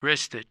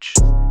Ristage.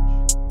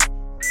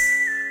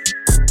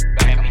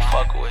 Ain't me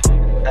fuck with.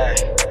 Hey,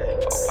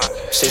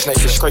 6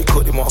 niggas straight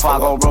cook them If I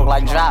go broke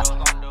like Jock,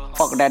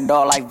 fuck with that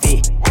dog like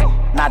V.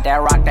 Not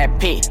that rock, that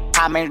P.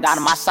 How many down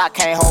in my sock,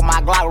 can't hold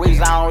my Glock.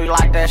 Reason I don't really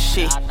like that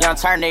shit. Young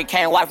turn nigga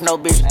can't wipe no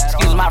bitch.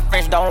 Excuse my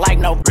French, don't like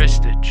no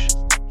Ristage.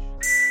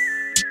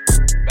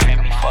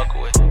 ain't me fuck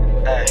with.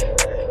 Hey,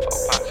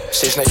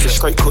 6 niggas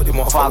straight cook them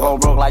If I go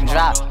broke like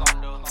Jock,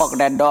 fuck with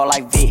that dog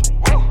like V.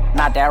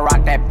 Not that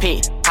rock, that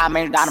P. How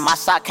many down in my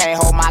sock,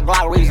 can't hold my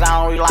Glock. Reason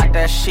I don't really like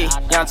that shit.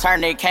 Young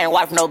turn nigga can't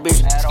wipe no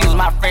bitch. Excuse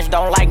my French,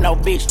 don't like no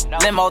bitch.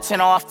 Limo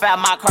 10 on fat,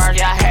 my car,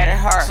 yeah, I had it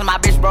hurt. So my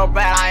bitch broke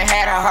bad, I ain't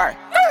had her hurt.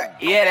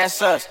 Yeah, that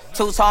sucks.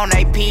 Two-tone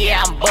AP,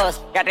 yeah, I'm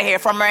bust. Got to hear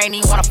from her, ain't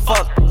even wanna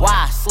fuck.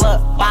 Why?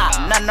 Slut,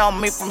 bop. Nothing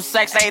on me from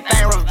sex,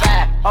 everything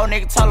revive. Old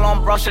nigga told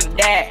him brush your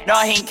dad.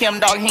 Dog, he ain't Kim,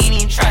 dog, he ain't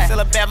even try. Still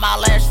a bet my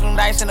last room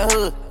dice in the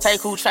hood.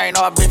 Take who chain,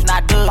 or a bitch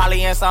not good.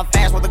 Probably in some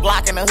fast with a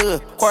Glock in the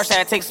hood. Of course,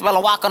 had to take spell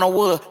and walk on the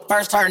wood.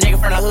 First turn nigga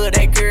from the hood,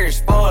 they curious.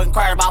 Spoiled and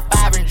cried about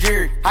 5 and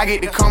jury. I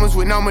get the comments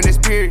with number that's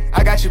period.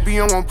 I got your B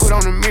on one, put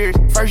on the mirrors.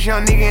 First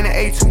young nigga in the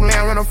A2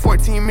 land, run on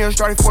 14 mil,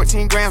 started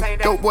 14 grams.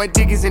 Dope boy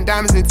diggers and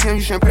diamonds and Tim.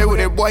 You shouldn't play with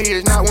that boy, he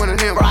is not one of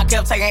them. Bro, I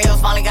kept taking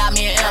L's, finally got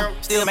me an M.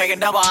 Still making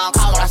double, I don't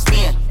call when I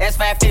spin.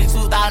 S550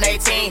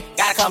 2018,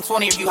 gotta come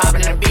 20 if you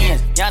hoppin' in the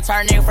Benz. Young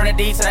turn nigga from the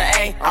D to the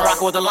A, I'm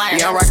rockin' with the Lions.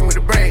 Yeah, I'm rockin' with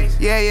the Braves.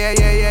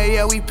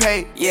 Yeah, we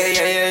pay.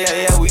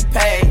 Yeah, we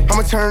pay.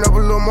 I'ma turn it up a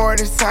little more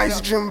this time.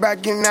 Used to dream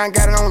about getting out,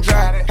 got it on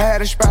dry. I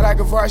had a spot like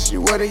a varsity.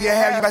 What do you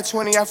have? You got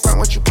 20, I front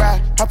what you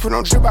buy. I put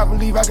on drip, I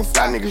believe I can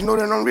fly. Niggas know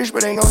that I'm rich,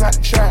 but they know not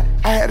to try.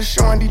 I had a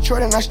show in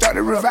Detroit and I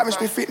started reviving.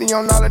 Spent 50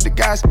 on all of the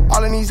guys.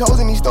 All of these hoes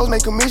and these stores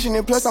make commission.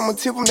 And plus I'ma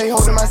tip them, they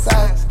holding my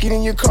size. Get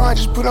in your car and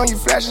just put on your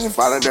flashes and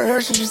follow the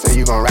Hershey. You say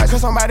you gon' ride,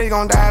 cause somebody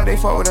gon' die if they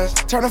fuck with us.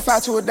 Turn a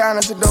 5 to a dime,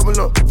 that's a double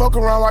up. Fuck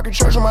around, walking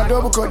church on my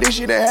double cut. This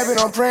shit that happen,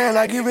 I'm praying,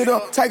 I give it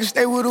up. Take a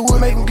stay with the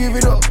wood, make them give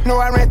it up. No,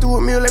 I ran through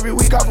a meal every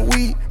week off of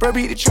weed. Bro,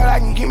 beat the truck, I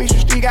can get me some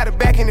street. Got it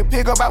back in the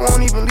pickup, I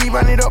won't even leave.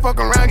 Run it up, fuck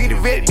around, get a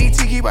vet.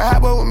 DT, keep a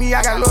hot boy with me,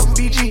 I got love for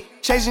BG.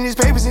 Chasing his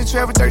papers in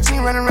 12 or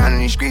 13, running around in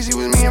these streets, it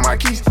was me and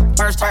Marquise.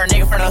 First turn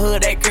nigga from the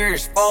hood, they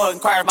curious. Spoiled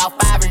and cried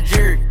about 5 and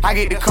jury. I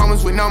get the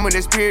comments with number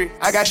that's period.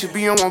 I got your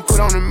B on one,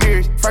 put on the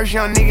mirrors. First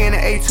young nigga in the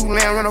A2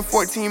 land, run on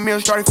 14 mil,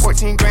 started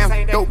 14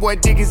 grams. Dope boy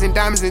diggers and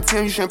diamonds and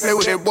Tim. You shouldn't play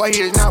with that boy,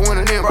 he is not one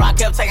of them. Bro, I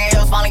kept taking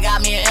L's, finally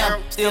got me an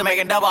M. Still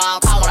making double, I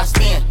don't call when I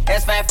spin.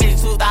 S550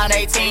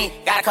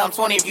 2018, gotta come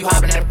 20 if you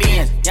hoppin' in the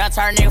Benz. Young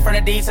turn nigga from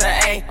the D to the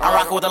A, I'm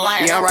rockin' with the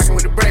Lions. Yeah, I'm rockin'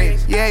 with the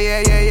Braves.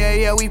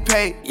 Yeah, we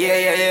pay.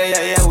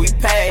 Yeah, we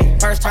pay.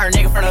 First turn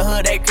nigga from the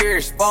hood, they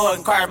curious. Spoiled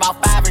and cried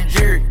about 5 and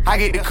jury. I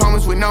get the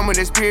comments with number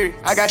that's period.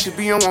 I got your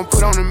B on one,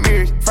 put on the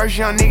mirrors. First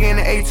young nigga in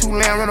the A2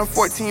 land, run on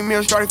 14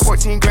 mil, started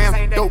 14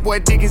 grams. Dope boy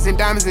diggers and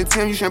diamonds and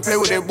Tim. You shouldn't play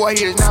with that boy,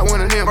 he is not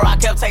one of them. Bro, I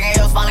kept taking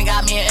L's, finally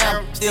got me an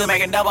M. Still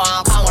making double,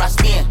 I don't call when I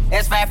spin.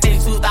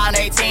 S550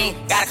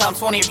 2018, gotta come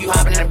 20 if you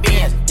hoppin' in the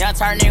Benz. Young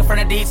turn nigga from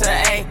the D to the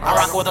A, I'm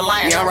rockin' with the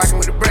Lions. Yeah, I'm rockin'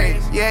 with the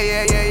Braves.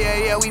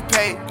 Yeah, we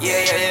pay.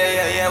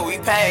 Yeah, we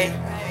pay.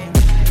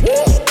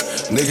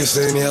 Niggas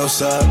saying they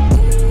outside.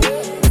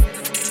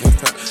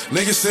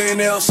 Niggas saying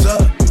they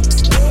outside.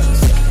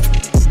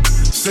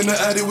 Send the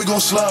addy, we gon'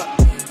 slide.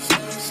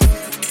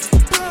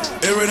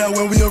 Air it out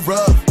when we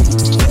arrive.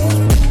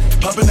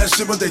 Poppin' that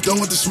shit, but they done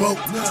with the smoke.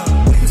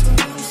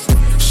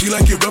 She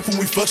like it rough when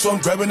we fuck, so I'm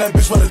grabbing that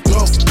bitch by the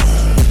throat.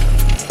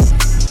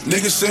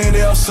 Niggas saying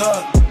they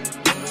outside.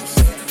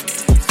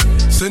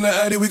 Send the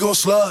addy, we gon'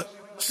 slide.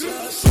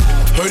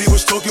 Heard he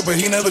was talking, but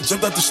he never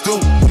jumped out the stool.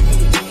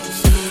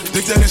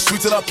 Think that it's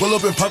sweet till I pull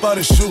up and pop out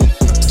his shoe.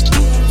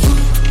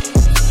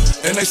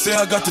 And they say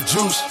I got the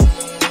juice.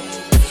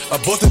 I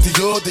bought the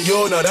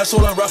Dior, now that's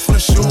all I rock for the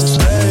shoes.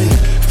 Hey,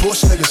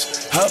 Porsche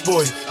niggas, hot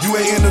boy. You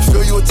ain't in the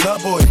field, you a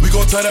top boy. We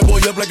gon' tie that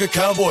boy up like a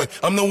cowboy.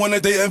 I'm the one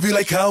that they envy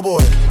like cowboy.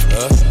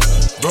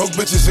 Broke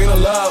bitches ain't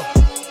allowed.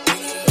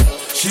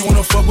 She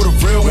wanna fuck with a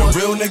real one.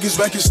 Real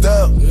niggas back in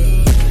style.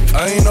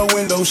 I ain't no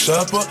window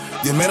shopper.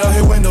 Yeah, man, out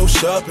here window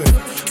shopping.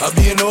 I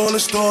be in all the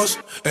stores,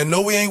 and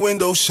no, we ain't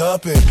window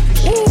shopping.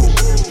 Woo.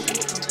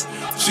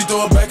 She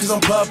throw it back cause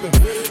I'm popping.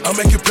 I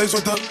make it plays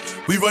with her.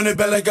 We run it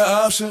back like an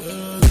option.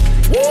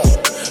 Woo.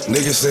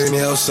 Niggas saying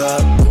they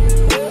outside.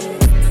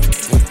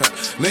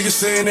 Niggas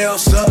saying they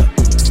outside.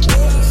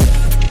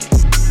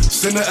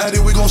 Send the addy,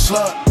 we gon'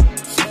 slide.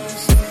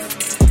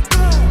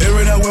 Air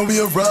it out when we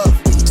arrive.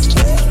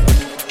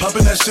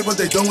 Poppin' that shit, but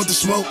they done with the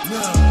smoke.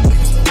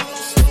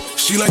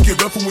 She like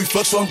it rough when we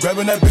fuck, so I'm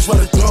grabbing that bitch by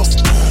the throat.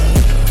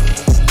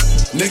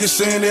 Niggas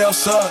saying they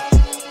outside.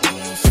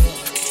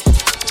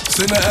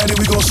 Send the addy,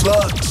 we gon'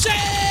 slide.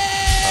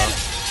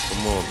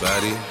 Come on,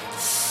 baddie.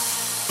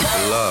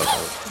 Pull up.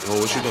 Yo,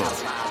 what you doing?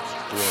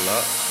 Doing a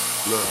lot?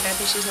 Look. That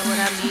bitches know what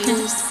I mean.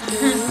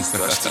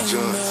 That's the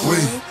joint.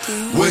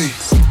 Wait.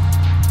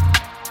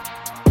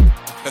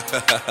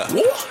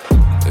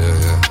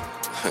 Yeah.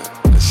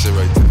 That shit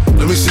right there.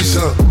 Let me see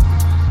something.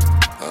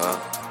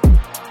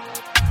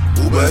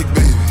 Ooh, back,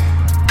 baby.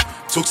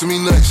 Talk to me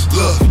nice.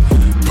 Look,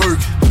 perk,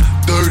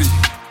 dirty,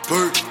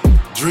 perk,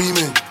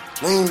 dreaming.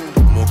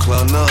 More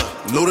cloud nine.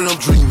 Know that I'm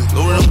dreaming.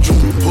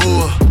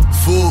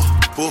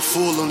 Pour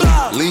full on me.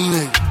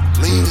 Leaning.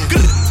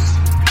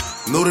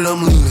 Know that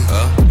I'm leaning.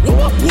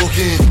 Walk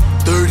in,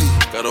 30.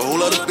 Got a whole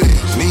lot of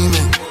things.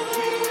 Neiman.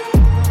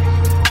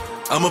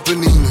 I'm up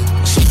in Neiman.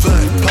 It's a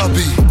fact.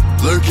 Poppy.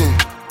 Lurking.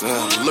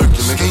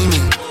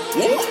 Scheming.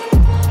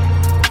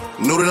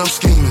 Know that I'm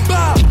scheming.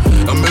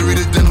 I'm married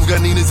to denim, got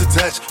Nina's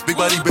attached. Big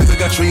body bands, I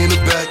got Trey in the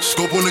back.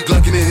 Scope on the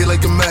Glock in the head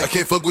like a Mac. I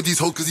can't fuck with these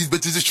hoes cause these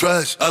bitches is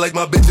trash. I like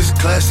my bitches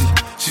classy.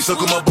 She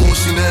suck on my bones,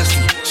 she nasty.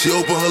 She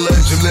open her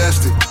legs,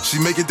 gymnastic. She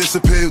make it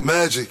disappear with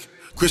magic.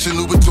 Christian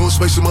Louboutin,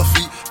 space on my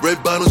feet.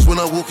 Red bottles when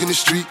I walk in the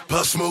street.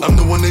 Pop Smoke, I'm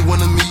the one they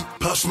wanna meet.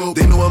 Pop Smoke,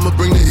 they know I'ma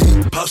bring the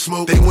heat. Pop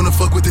Smoke, they wanna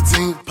fuck with the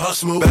team. Pop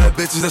Smoke, bad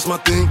bitches, that's my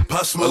thing.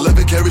 Pop Smoke,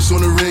 11 carats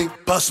on the ring.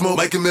 Pop Smoke,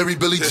 Mike and Mary,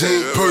 Billie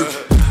Jean. Perk,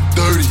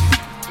 30.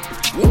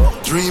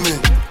 Dreaming.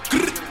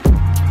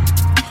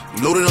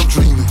 Know that I'm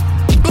dreaming.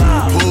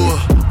 Pour,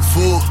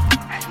 full,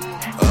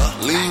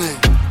 leaning.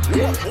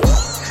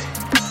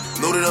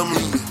 Know that I'm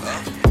leaning.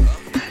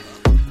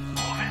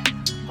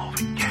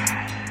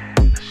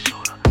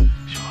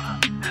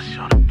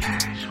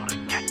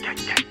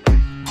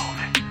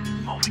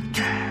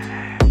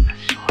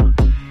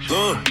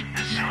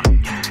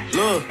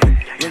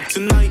 Look,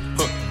 tonight,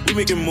 we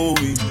making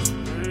movies.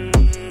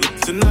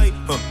 Look, tonight,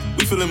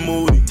 we feeling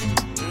moody.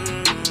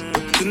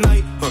 Look,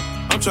 tonight,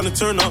 I'm tryna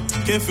turn up,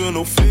 can't feel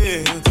no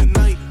fear.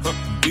 Tonight,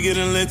 we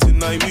getting lit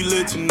tonight, we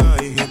lit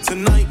tonight.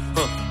 Tonight,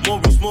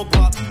 more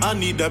pop, I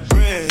need that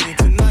bread.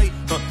 Tonight,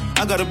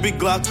 I got a big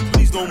Glock,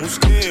 please don't move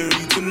scary.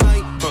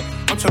 Tonight,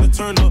 I'm tryna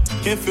turn up,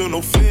 can't feel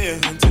no fear.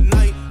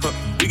 Tonight,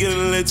 we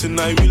getting lit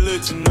tonight, we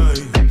lit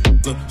tonight.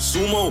 Look,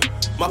 sumo,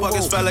 my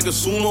pockets fat like a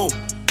sumo.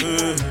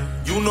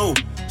 You know,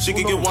 she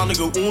can get one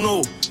nigga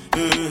uno.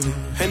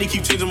 Henny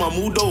keep changing my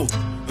mood though.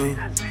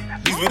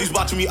 These bitches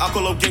watching me, I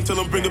call up gang, tell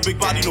them bring a big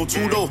body, no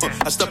two though.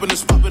 I step in the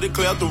spot, but they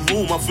clear out the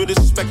room. I feel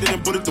disrespected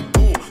and put it to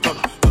boom.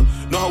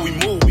 Know how we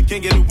move, we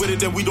can't get it with it,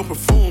 then we don't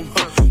perform.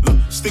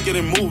 Look, stick it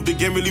and move, they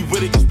get really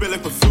with it, just spray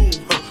like perfume.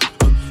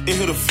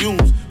 Inhale the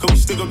fumes, cause we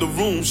stick up the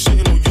room,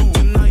 shitting on you.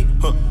 Tonight,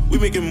 we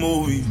making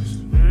movies.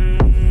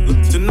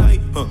 Look,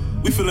 tonight,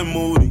 we feeling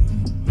moody.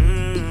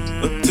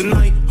 Look,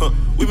 tonight,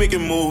 we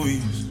making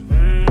movies.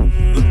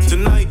 Look,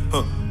 tonight,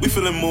 we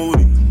feeling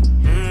moody.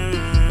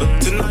 Look,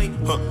 tonight,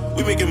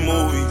 we making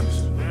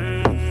movies.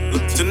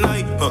 Look,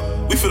 tonight,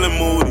 we feeling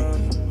moody.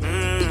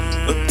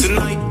 Look,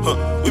 tonight,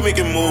 we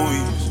making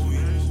movies.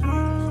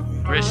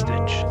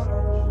 Ristich.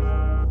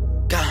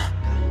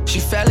 She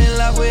fell in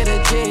love with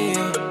a G.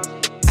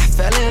 I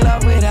fell in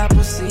love with that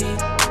pussy.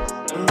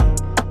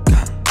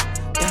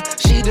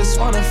 She just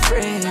want a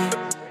friend.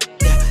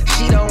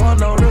 She don't want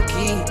no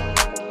rookie.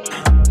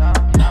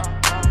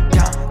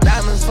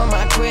 Diamonds for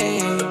my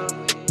queen.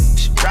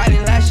 She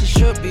riding like she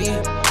should be.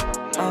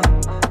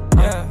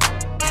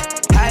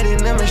 Hiding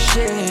in the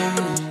machine.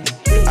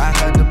 I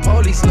heard the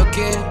police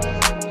looking.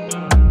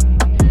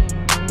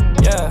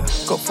 Yeah,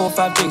 got 4 or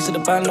 5 drinks in the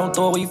bando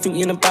door. What you think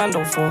you in a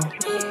bando for?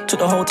 Took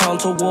the whole town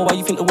to war. Why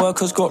you think the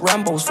workers got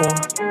Rambos for?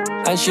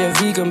 And she a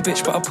vegan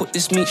bitch, but I put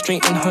this meat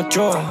straight in her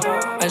jaw.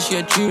 And she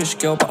a Jewish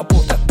girl, but I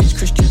bought that bitch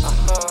Christian.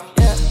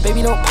 Yeah,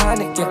 baby, don't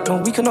panic yet. No,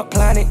 we cannot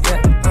plan it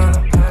yet.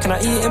 Can I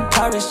eat it in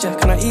Paris, yeah?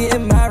 Can I eat it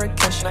in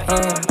Marrakesh?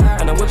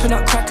 And I'm whipping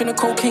up crack and the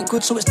coke ain't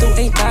good, so it still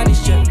ain't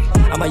vanished yet.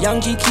 I'm a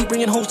young G, keep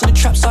bringing hoes to the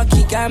trap, so I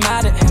keep getting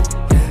mad at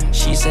him.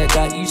 She said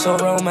that you so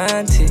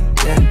romantic,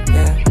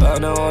 yeah.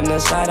 Burner on the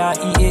side, I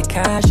eat it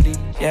casually,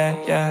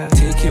 yeah.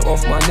 Take it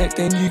off my neck,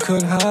 then you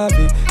can have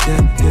it,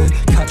 yeah.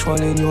 Catch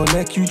one in your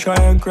neck, you try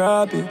and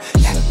grab it,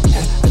 yeah.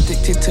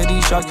 Addicted to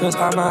these drugs, cause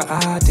I'm an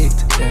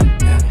addict,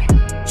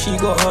 yeah. She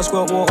got her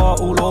squirt water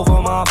all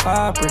over my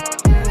fabric.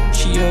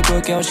 She a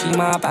good girl, she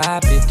my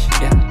bad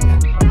bitch,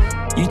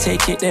 yeah. You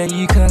take it, then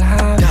you can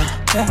have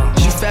it, yeah.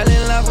 She fell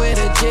in love with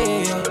a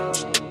G.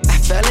 I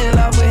fell in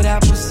love with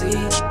that pussy.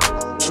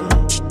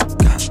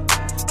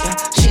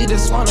 She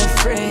just want a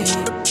friend.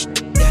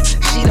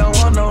 She don't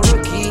want no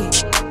rookie.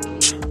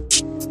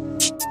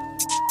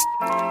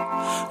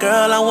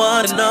 Girl, I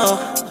wanna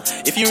know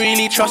if you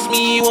really trust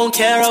me, you won't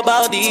care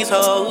about these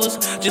hoes.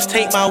 Just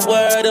take my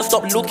word and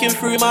stop looking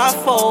through my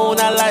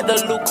phone. I like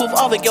the look of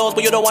other girls,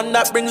 but you're the one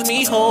that brings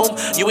me home.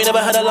 You ain't never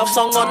heard a love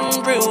song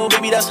on drill,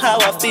 baby, that's how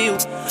I feel.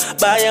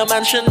 Buy a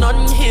mansion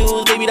on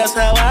hills, baby, that's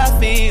how I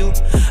feel.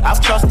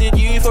 I've trusted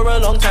you for a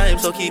long time,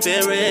 so keep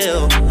it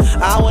real.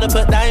 I wanna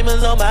put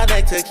diamonds on my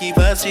neck to keep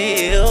us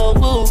chill.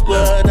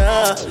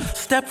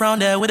 Step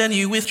round there with a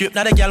new strip,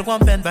 now the gal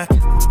won't bend back.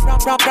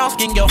 Brown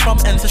skin girl from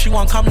N, so she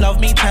won't come love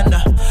me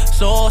tender.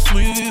 So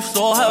smooth,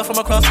 saw her from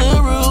across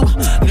the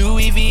room.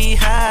 Louis V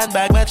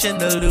handbag matching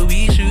the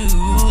Louis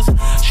shoes.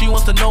 She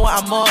wants to know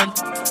what I'm on.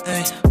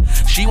 Hey.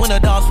 She wanna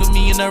dance with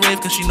me in the rave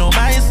cause she know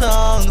my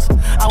songs.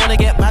 I wanna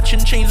get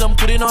matching chains and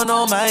put it on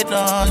all my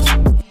dogs.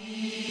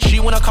 She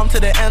wanna come to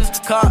the ends,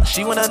 car.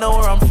 She wanna know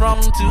where I'm from.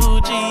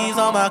 2 G's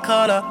on my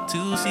collar,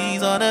 2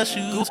 C's on the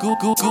shoes.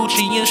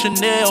 Gucci and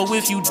Chanel.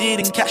 If you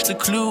didn't catch the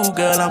clue,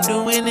 girl, I'm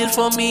doing it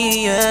for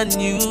me and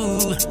you.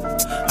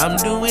 I'm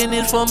doing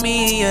it for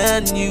me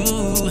and you.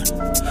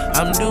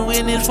 I'm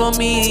doing it for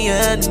me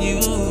and you.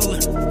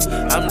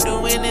 I'm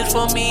doing it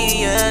for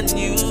me and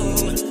you.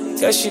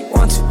 Yeah, she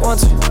want it.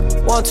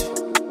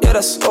 Yeah,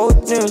 that's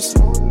old news.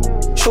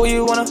 Sure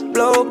you wanna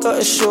blow, got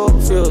a short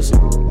fuse.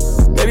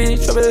 Baby,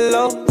 drop it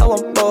low, I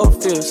want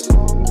both views.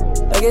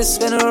 Like it's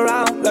spinning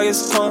around, like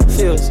it's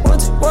confused.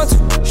 Want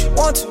it, she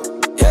want it.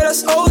 Yeah,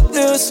 that's old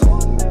news.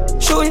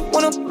 Sure you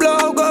wanna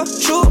blow, got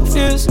a short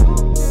fuse.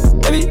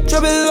 Baby,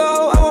 drop it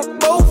low, I want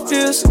both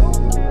views.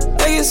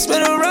 Like it's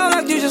spinning around,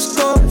 like you just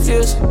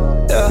confused.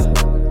 Yeah,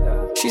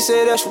 she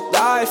said that she'll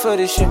die for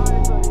this shit.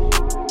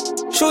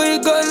 Sure you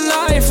got a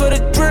knife for the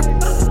drip.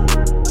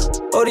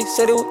 Oh, he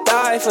said he would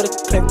die for the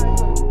clip.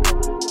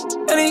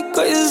 And he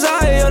got his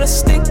eye on the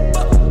stick.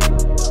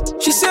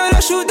 She said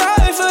that she'll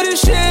die for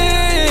this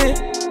shit.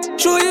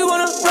 Sure you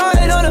wanna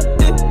ride on a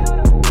dick.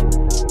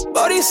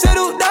 But he said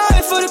he'll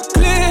die for the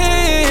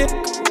clip.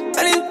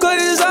 And he got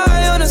his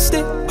eye on the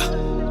stick.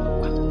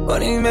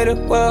 But he made the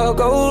world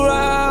go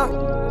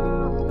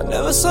round. I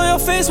never saw your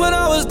face when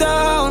I was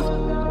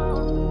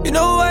down. You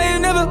know I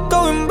ain't never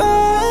going back.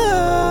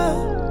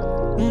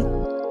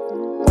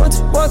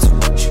 Want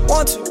it, she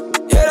want it.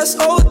 Yeah, that's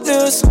old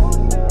news.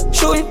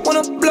 Sure you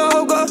wanna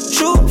blow, got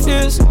shoot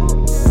fuse.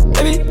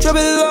 Baby, drop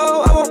it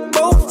low, I want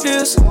both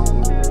views.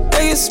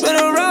 Make it spin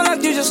around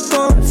like you just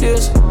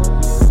confused.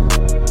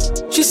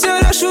 She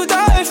said I should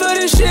die for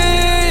this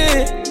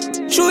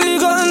shit. Sure you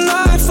got a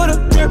knife for the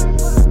drip.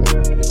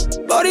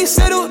 But he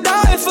said he'll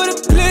die for the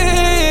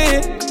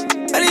click.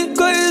 And he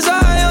got his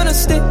eye on the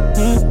stick.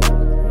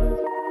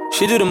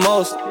 She do the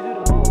most.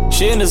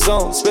 She in the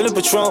zone, spilling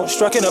Patron,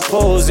 striking a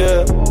pose,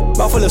 yeah.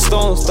 Mouth full of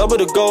stones, double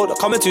the gold, I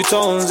come in 2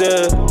 tones,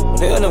 yeah.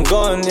 Nigga, I'm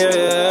gone,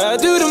 yeah. I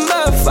do the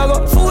math, I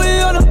got 40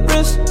 on the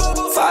wrist,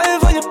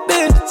 5 on your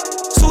bitch,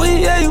 sweet,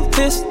 yeah, you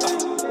pissed.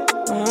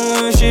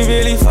 She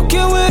really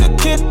fucking with a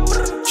kid.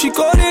 She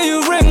called in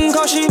you ring,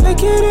 cause she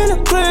make it in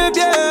the crib,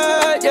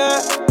 yeah,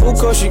 yeah. Oh,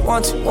 cause she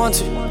want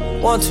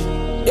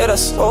it, yeah,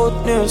 that's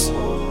old news.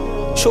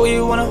 Sure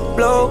you wanna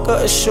blow,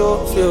 got a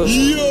short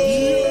fuse.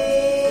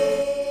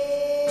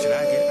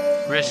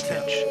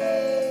 Ristage.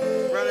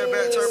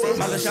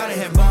 My little shawty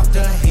had bumped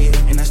her head,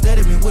 and I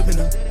steady been whipping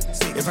her.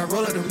 If I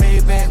roll up the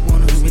Maybach,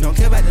 we don't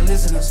care about the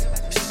listeners.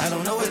 I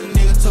don't know what the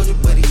nigga told you,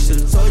 but he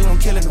should've told you I'm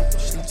killing him.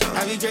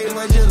 I be drinking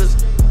my jealous,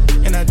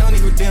 and I don't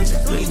need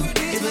redemption.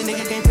 If a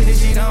nigga can't put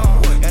this shit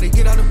on, gotta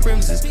get out the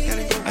premises.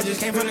 I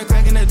just came from the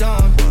crack in the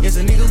dawn. Yes,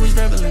 a nigga was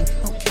traveling.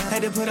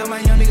 Had to put up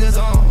my young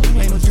niggas on.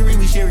 Ain't no jury,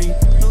 we sharing.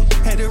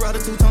 Had to roll the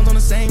 2 tones on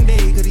the same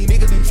day, cause these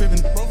niggas been tripping.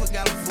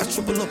 I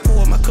triple up,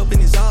 pour my cup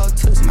and it's all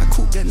touch. My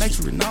coupe got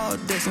nitro and all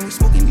that. And we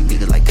smoking these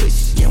niggas like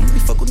kush. Yeah, when we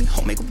fuck with me,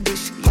 home make them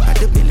dish. I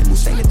the Billy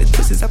Mustang at the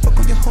twists. I fuck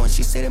on your horn,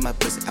 she said in my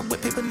pussy. I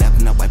wet paper nap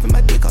and I wiping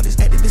my dick. All this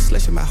activist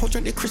slushing, my whole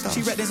drink the crystal.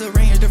 She rap this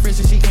arrange the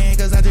freshest she can,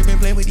 cause I just been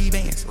playing with these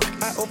bands.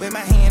 I open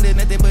my hand and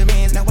nothing but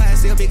bands. Now why I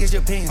still big as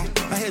Japan?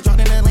 My head dropped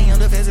in the lane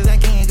the fast as I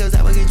can, cause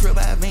I was getting tripped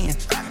by a van.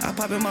 I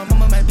pop in my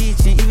mama, my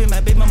bitch, and even my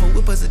baby mama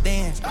whip us a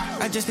dance.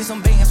 I just spent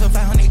some bands for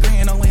 500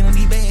 grand. I'm waiting on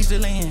these bags to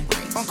land.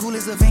 I'm cool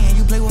as a van,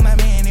 you play with my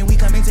man, and we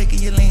come and taking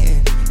your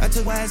land. I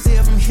took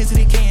YSL from here to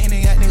the can,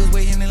 and got niggas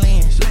waiting to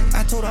land.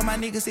 I told all my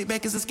niggas sit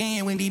back as a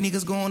scan when these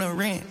niggas go on a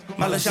rant.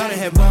 My little shawty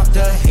had bumped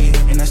her head,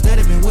 and I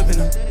steady been whipping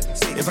her.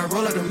 If I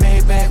roll up the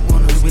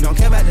Maybach, we don't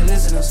care about the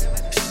listeners.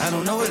 I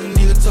don't know what the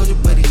nigga told you,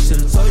 but he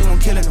should've told you I'm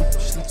killing him.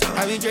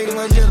 I be drinking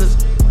my jealous,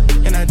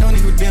 and I don't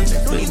need redemption.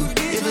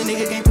 If a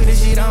nigga can't put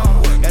this shit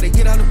on, gotta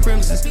get out the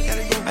premises.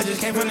 I just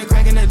came from the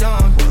crack in the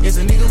dawn. Yes,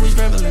 a nigga was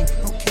traveling.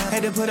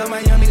 Had to put up my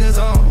young niggas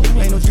on.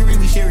 Ain't no jury,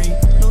 we sharing.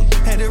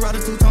 Had to roll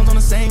the 2 tones on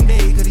the same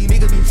day, cause these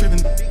niggas been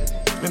tripping.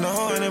 Been a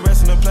hoe and the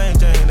rest in the plain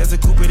Jane. That's a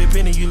coupe with a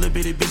penny, you little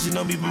bitty bitch. You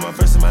know me by my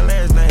first and my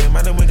last name.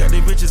 I done went got the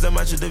riches, I'm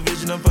out your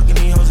division. I'm fucking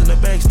these hoes in the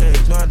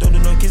backstage. No, I don't do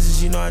no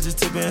kisses, you know I just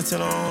tip it and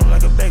turn on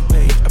like a back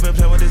page. I been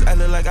playing with this, I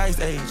look like Ice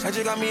Age. I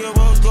just got me a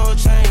rose gold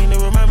chain, it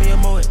remind me of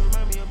Moet.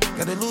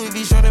 Got the Louis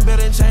V short and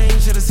better chain,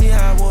 should've seen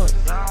how I was.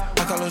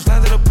 I call those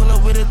lines that'll pull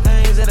up with the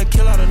things that'll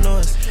kill all the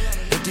noise.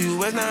 If the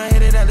US now I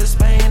hit it out of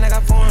Spain, I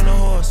got 4 on the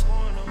horse.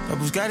 A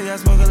Bugatti, I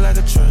smoke it like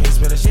a train,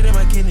 spit that shit in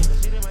my kidney.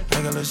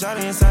 I got a little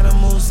shawty inside the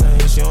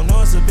Mustang, she don't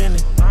know it's a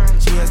Bentley.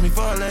 She asked me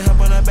for a little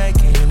help on her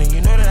back end, and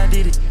you know that I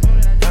did it.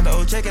 Got the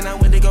old check and I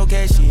went to go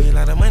cash it, a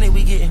lot of money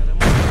we getting.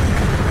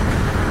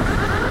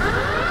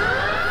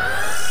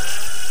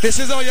 This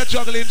is how you're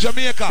juggling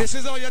Jamaica. This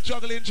is how you're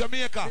juggling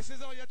Jamaica. This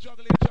is how you're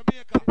juggling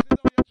Jamaica.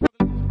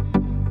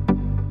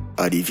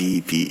 Adi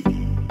VP.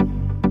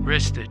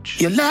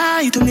 Ristage. You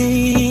lie to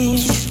me.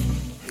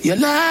 You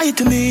lie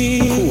to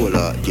me. Cool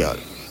out, girl.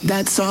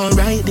 That's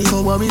alright,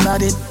 don't worry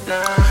about it.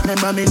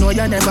 Remember me know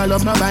you never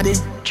love nobody.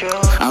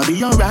 I'll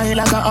be alright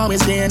like I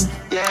always been.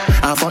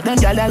 I fuck them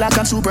gyal like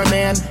I'm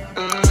Superman.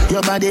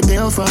 Your body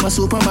built from a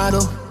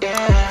supermodel.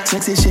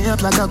 Sexy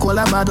shape like a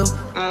cola bottle.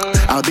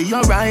 I'll be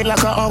alright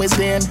like I always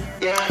been.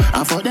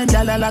 I fuck them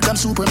gyal like I'm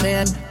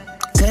Superman.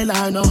 Tell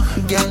her no.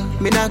 Girl,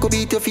 me not go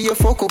beat you for your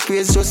fuck up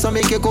ways. Just to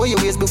make you go your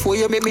ways before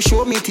you make me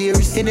show me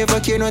tears. You never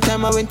care no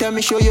time I went time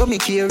me show you me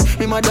care.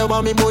 Me mother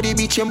want me body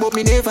bitchin' but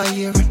me never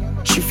hear.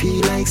 She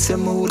feel like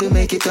some mood to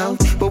make it out.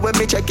 But when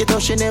me check it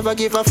out, she never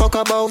give a fuck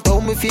about how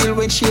me feel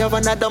when she have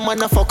another man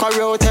to fuck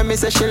her out. Tell me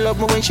say she love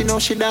me when she know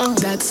she down.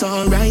 That's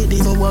alright,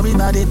 don't worry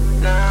about it.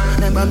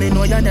 Remember me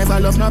know you never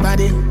love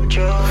nobody.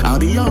 I'll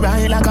be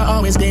alright like I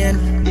always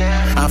been.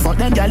 I fuck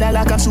them gyal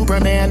like I'm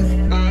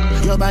Superman.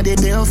 Your body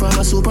built from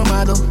a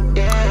supermodel.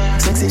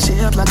 Sexy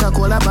shape like a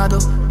cola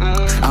bottle.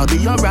 I'll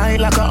be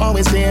alright like I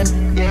always been.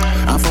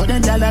 I fuck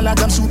them gyal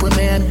like I'm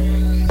Superman.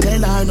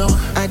 Tell her no.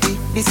 I did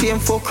the same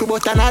fuck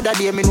but another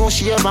day. Me know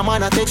she have a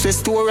man that takes her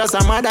store as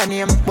a mother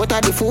name. But I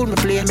the fool me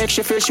play, make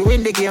she feel she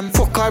win the game.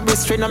 Fuck her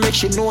best friend and make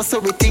she know so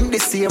we think the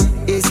same.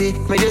 Easy,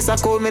 me just a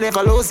call, me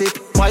never lose it.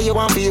 Why you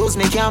want to use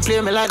me, can't play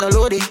me like no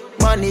loadie.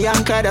 Money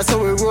and car, that's how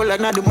we roll like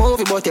not the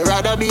movie. But you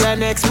rather be a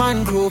next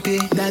man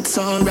groupie. That's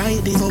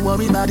alright, don't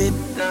worry about it.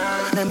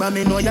 Remember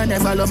me know you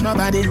never love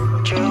nobody.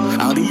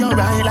 I'll be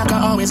alright like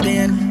I always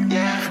been.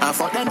 I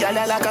fuck them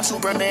gyal like I'm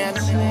Superman.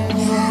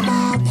 You're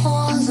my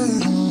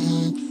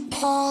poison,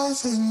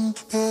 poison.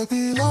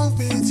 Baby, love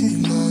me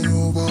till I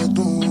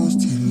overdose,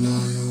 till I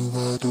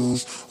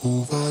overdose,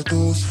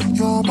 overdose.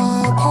 You're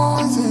my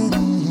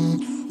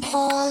poison,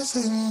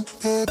 poison.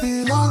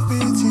 Baby, love me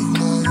till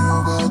I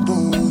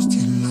overdose,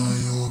 till I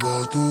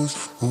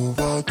overdose,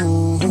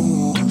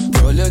 overdose.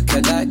 Bro, look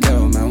at that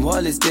girl, man,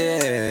 what is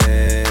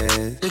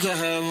this? Look at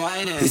her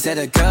whining. He said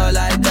a girl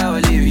like that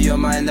will leave your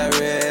mind at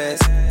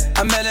rest.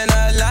 I'm telling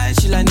her lie,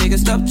 she like nigga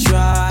stop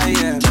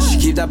trying. She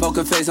keep that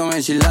poker face on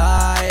when she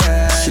lying.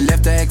 She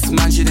left her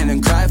ex-man, she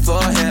didn't cry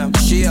for him.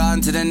 She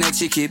on to the next,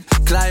 she keep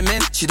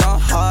climbing, she don't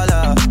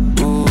holler.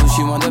 Ooh,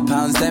 she want the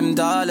pounds, them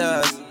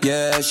dollars.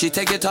 Yeah, she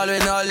take it all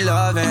with no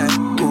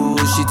loving. Ooh,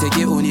 she take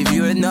it only if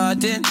you ain't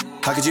nothing.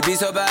 How could you be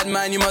so bad,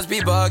 man, you must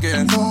be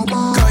bugging.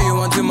 Girl, you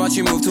want too much,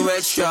 you move too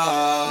extra.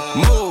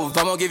 Move,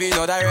 I won't give you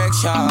no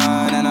direction.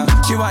 And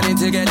she wanting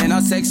to get in her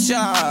section.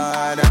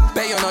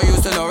 Bet you're not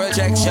used to no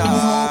rejection.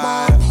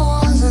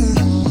 Poison,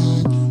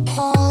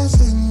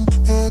 poison.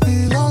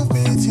 Baby, love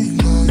me till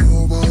I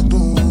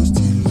overdose,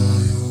 till I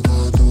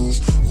overdose,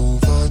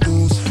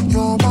 overdose.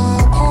 You're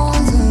my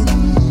poison,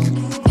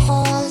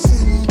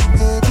 poison.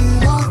 Baby,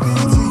 love me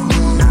till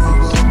I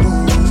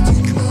overdose,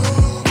 till I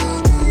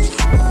overdose,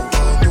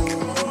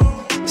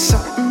 overdose.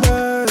 Something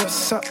better,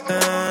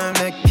 something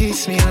that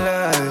keeps me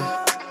alive.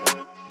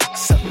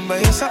 Something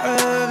better,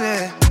 something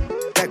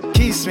that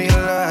keeps me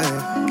alive.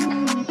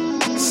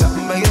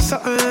 Something better,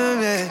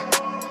 something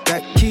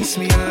that keeps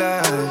me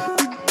alive.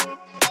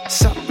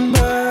 Something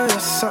better,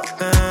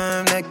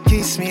 something that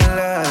keeps me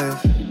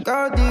alive.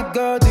 Go deep,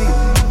 go deep.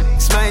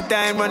 It's my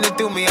time running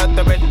through me out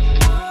the bed.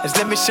 Just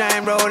let me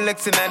shine,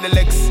 Rolex and the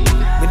legs.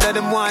 Me know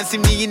them want see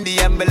me in the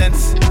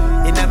ambulance.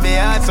 In my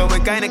heart, so we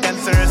kinda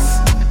cancerous.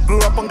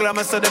 Grew up on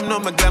glamour, so them know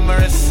me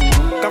glamorous.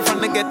 Come from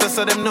the ghetto,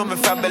 so them know me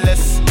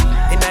fabulous.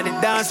 Inna the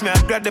dance, me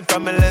I grab the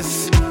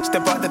Pamela's.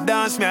 Step out the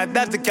dance, me I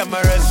dash the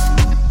cameras.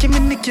 Give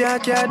me the car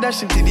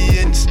dash into the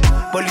ends.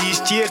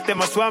 Police chase,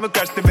 them a swam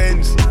across the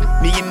bends.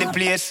 Me in the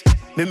place,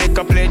 me make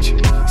a pledge.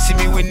 See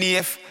me with the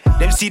F,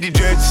 them see the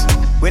dreads.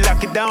 We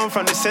lock it down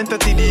from the center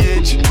to the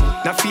edge.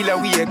 Now feel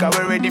awake, cause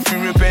we ready for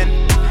repent.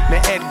 My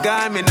head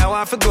gone, me now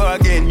want to go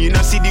again. You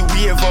know see the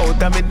wave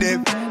out, I'm in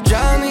depth.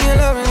 Drown in your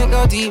love and it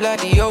go deep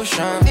like the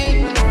ocean.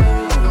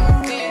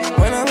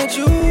 When I'm with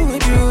you,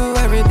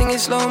 everything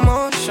is slow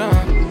motion.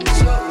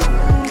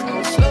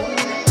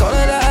 Told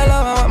her that I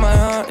love her, but my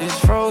heart is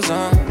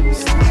frozen.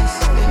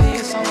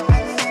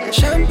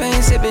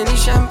 Champagne, sipping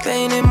these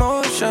champagne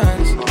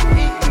emotions.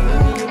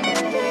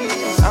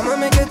 I'ma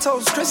make a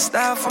toast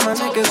crystal for my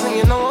niggas. And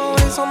you know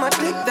always on my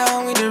dick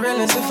down. We the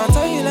realest. If I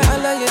tell you that I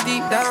love you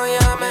deep down,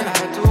 yeah, man, I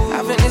do.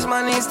 I think this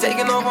money's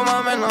taking over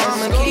my man.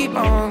 I'ma keep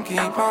on,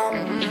 keep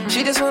on.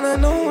 She just wanna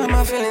know when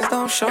my feelings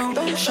don't show.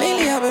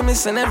 Lately I've been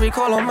missing every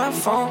call on my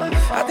phone.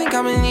 I think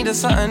I'm in need of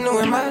something new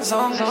in my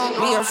zone.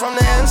 Me, I'm from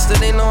the ends, so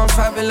they know I'm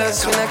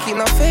fabulous. When I keep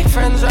no fake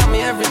friends around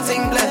me,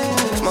 everything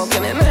blessed.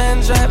 Smoking in the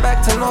hands, right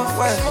back to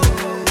Northwest.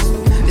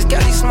 This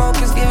Cali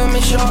smoke is giving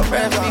me short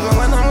breath. Even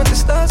when I'm with the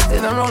stars,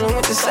 then I'm rolling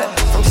with the set.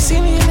 From she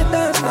see me in the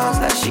dance, now it's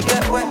like she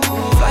get wet.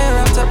 Flying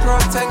up to Pro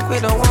Tank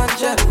with a one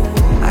jet.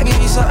 I give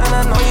you something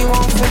I know you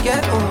won't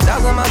forget.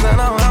 1,000 miles an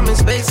hour, I'm in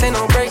space, ain't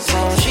no brakes.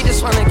 She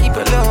just wanna keep a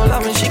little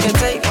love and she can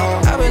take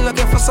home. I've been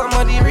looking for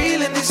somebody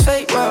real in this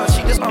fake world.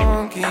 She just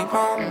won't keep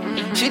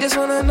on. She just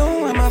wanna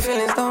know when my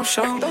feelings don't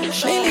show.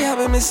 Lately I've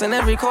been missing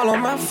every call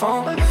on my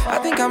phone. I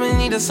think I'm in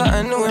need of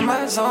something new in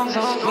my zone.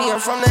 Me, I'm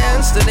from the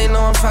ends, so they know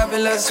I'm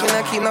fabulous. When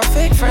I keep no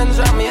fake friends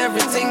around me,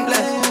 everything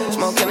blessed.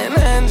 Smoking in the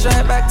hands,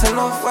 right back to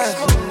Northwest.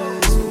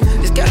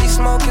 This Cali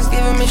smoke is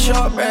giving me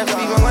short breath.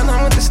 Even when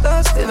I'm with the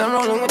stars, still I'm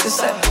rolling with the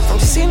set. When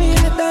she see me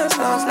in the dance,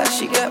 now it's like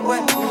she get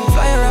wet.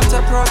 Flying around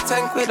to Pro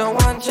Tank, we don't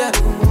want jet.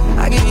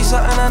 I give you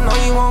something I know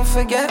you won't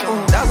forget.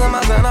 1,000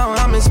 miles an hour,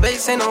 I'm in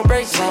space, ain't no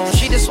break zone.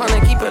 She just wanna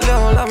keep a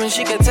little love and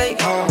she can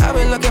take home. I've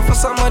been looking for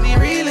somebody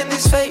real in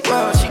this fake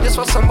world. She just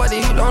wants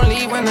somebody who don't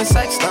leave when the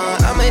sex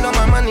done. I made all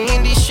my money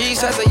in these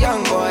streets as a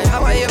young boy.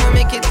 How I ever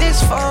make it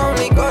this far,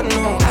 only God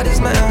knows. I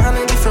just met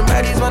 100 different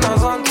baddies when I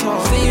was on tour.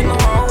 So you know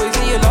I always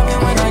need your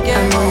loving when I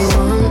get home. I know you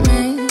want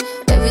me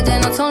every day,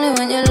 not only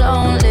when you're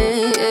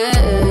lonely.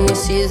 Yeah, you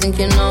see, you think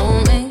you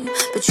know me,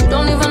 but you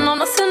don't even know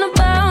nothing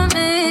about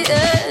me.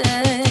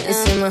 Yeah, you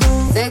see my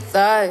thick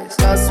thighs,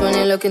 lost when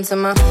you look into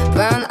my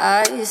brown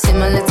eyes. See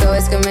my little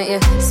ways can make you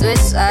switch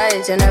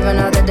sides. You never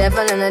know the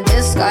devil in a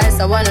disguise.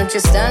 So why don't you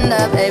stand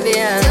up, baby,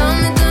 and tell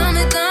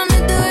me,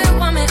 do you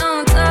want me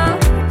on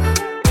top?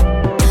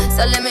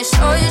 So let me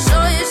show you,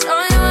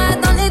 I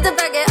don't need to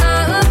back it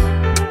up.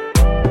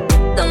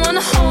 Don't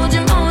wanna hold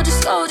you more,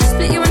 just slow, just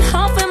split you in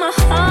half in my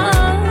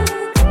heart.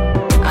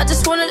 I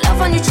just wanna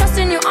love on you, trust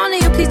in you, honor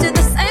you, please do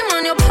the same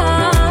on your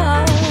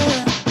part.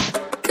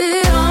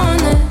 Be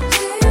honest,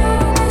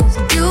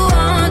 you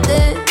want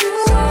this,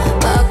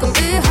 but I can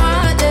be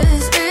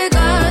heartless,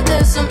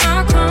 regardless of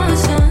my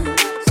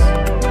conscience.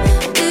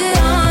 Be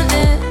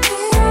honest,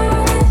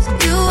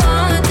 you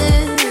want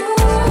this,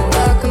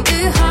 but I can be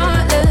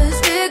heartless,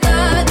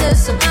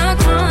 regardless of my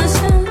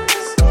conscience.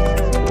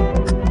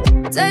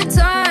 Take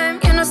time,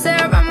 you know, stay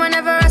around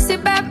whenever I see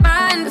back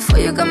mine. Before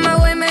you come my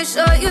way, make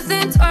sure you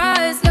think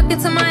twice. Look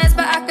into my eyes,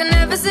 but I can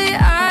never see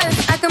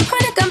eyes. I can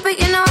point a gun, but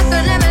you know I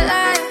could never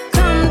lie.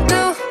 Come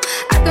through,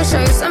 I can show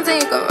you something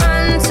you can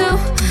run to.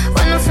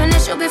 When I'm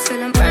finished, you'll be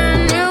feeling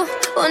brand new.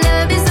 Will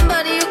never be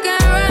somebody you can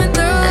run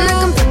through. And I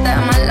can put that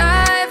in my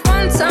life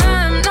one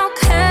time. No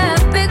care,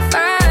 big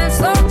five,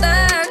 slow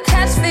that,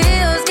 catch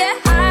feels, get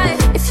high.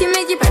 If you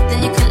make your breath,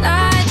 then you can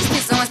lie. Just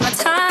please don't waste my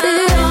time. Be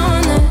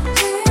honest,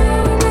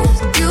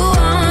 you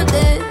want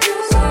it,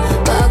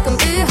 but I can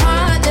be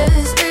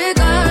heartless,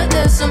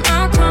 regardless of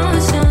my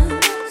conscience.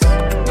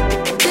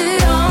 Be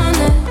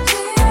honest,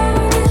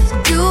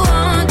 you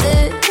want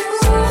it,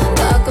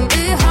 but I can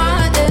be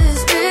heartless,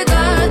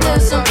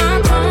 regardless of my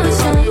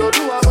conscience.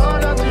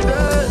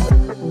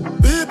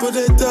 People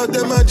they talk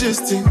them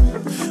majesty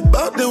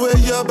about the way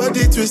your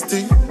body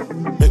twisting,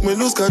 make me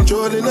lose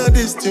control in a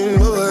this thing,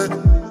 boy.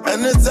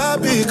 And it's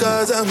happy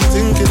cause I'm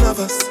thinking of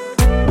us.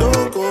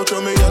 Don't go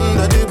throw me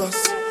under the bus.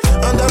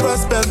 Under a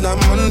spell, I'm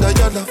under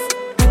your love.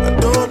 I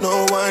don't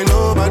know why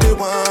nobody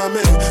want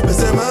me. But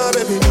say my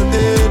baby, no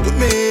they do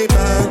me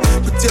bad.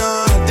 Put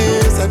your hand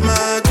inside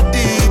my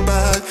goodie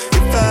bag.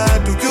 If I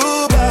do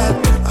you bad,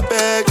 I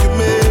beg you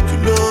make you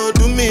know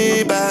do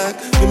me back.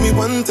 Give me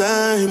one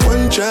time,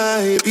 one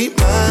try, be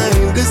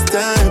mine this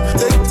time.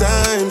 Take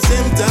time,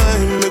 same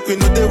time, make we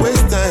know they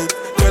waste time.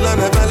 Girl, I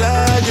never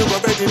lie, you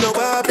already know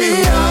I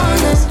be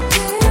honest.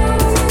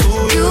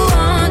 You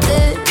want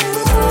it,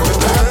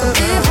 but I can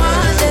be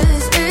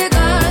heartless,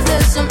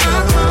 regardless of my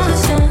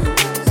conscience.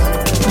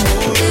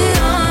 Be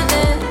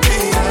honest,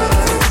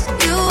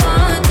 you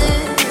want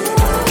it,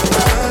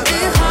 but I can be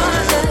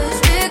heartless,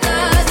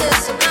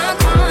 regardless of my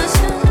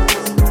conscience.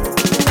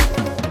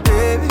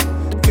 Baby,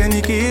 can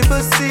you keep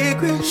a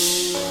secret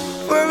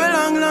for a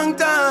long, long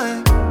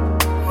time?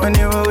 When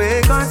you're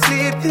awake or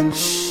sleeping,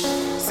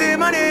 say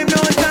my name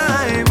no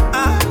time.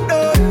 I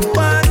don't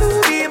want to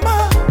be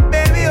my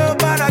baby, oh,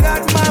 but I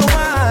got my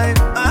wife.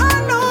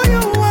 I know you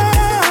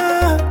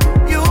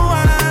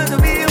want to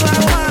be my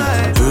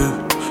wife.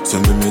 So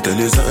let me tell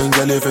you something,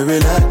 girl, if you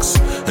relax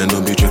and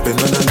don't be tripping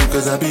on them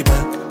because I'll be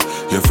back.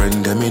 Your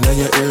friend, them in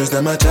your ears,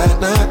 them a chat,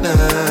 nah.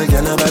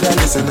 Girl, nobody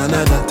listen, none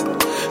of that.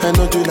 And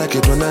don't you like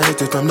it when I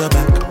hit it from the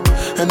back?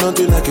 And don't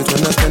you like it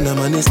when I spend the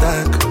money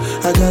stack?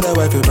 I got a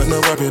wife, but no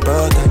worry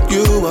about that.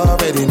 You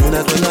already knew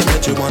that when I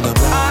met you on the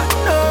block. I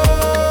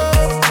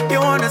know you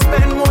wanna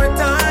spend more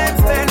time,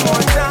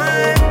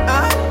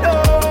 I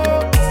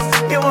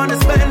know you wanna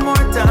spend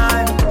more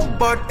time.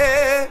 But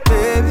hey,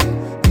 baby,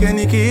 can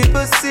you keep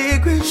a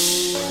secret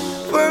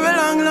for a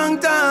long, long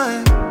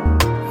time?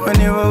 When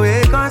you're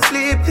awake or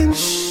sleeping,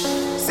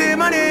 say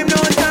my name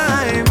no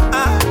time.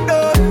 I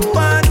don't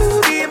want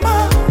to be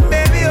my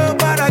baby, oh,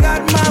 but I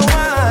got my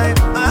wife.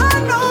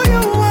 I know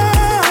you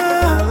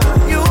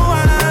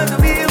want to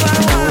be my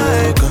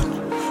wife. Oh God,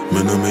 me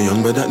know me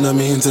young, but that not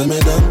means I'm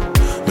dumb.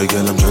 My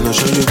girl, I'm tryna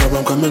show you where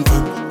I'm coming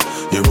from.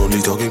 You're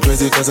only talking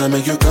crazy cause I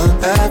make you come.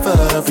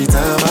 Every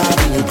time I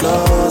bring you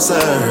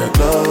closer,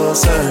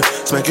 closer.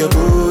 Smack your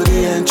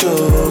booty and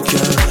choke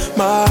ya.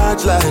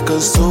 March like a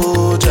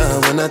soldier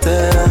when I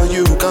tell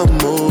you come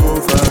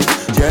over.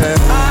 Yeah.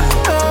 I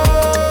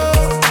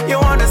know you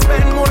wanna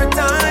spend more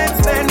time,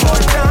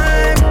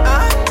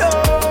 I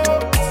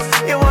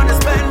know you wanna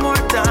spend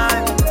more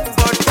time.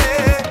 But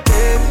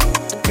baby,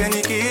 can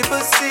you keep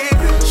a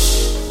secret?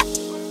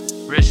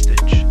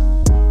 Ristage.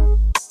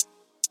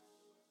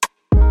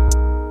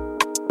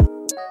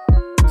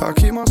 I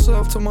keep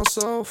myself to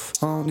myself,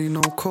 I don't need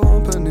no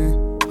company.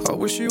 I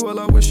wish you well,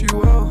 I wish you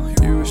well.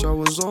 You wish I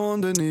was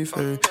underneath,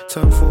 ayy.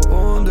 10 foot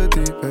on the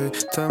deep,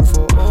 ayy. 10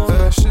 foot on,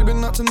 ayy. She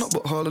been acting up,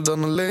 but harder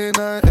than a late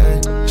night,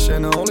 ayy. She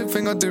ain't the only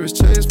thing I do is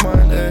chase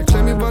mine, ayy.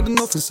 Claim me bad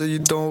enough and say you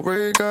don't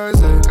rate guys,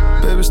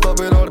 ayy. Baby, stop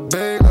with all the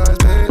big lies,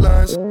 big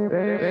lies.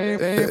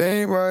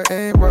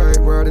 Ain't right.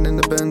 Riding in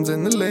the Benz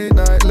in the late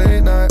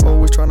night.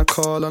 Always tryna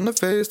call on the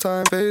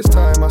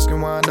FaceTime.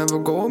 Asking why I never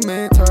go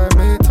make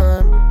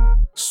time.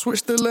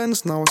 Switch the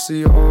lens, now I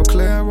see it all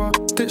clearer.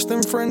 Ditch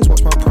them friends,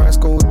 watch my price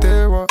go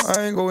dearer.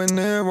 I ain't going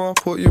nearer,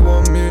 put you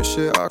on mute,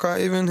 shit, I can't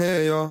even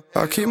hear ya.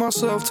 I keep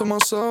myself to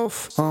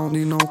myself, I don't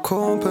need no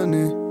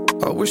company.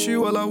 I wish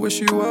you well, I wish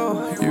you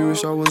well. You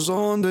wish I was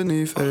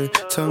underneath, ayy.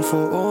 10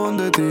 foot on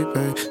the deep,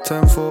 ayy.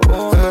 10 foot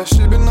on, ayy.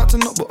 She been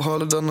acting up, but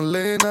harder than a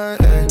late night,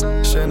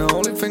 ayy. She ain't the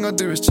only thing I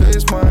do is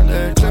chase mine,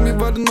 ayy. Claim me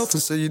bad enough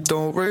and say you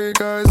don't rate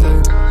guys,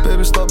 ayy.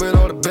 Baby, stop with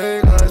all the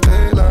big lies,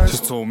 big lies. She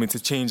told me to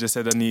change, I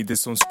said I needed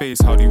some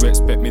space. How do you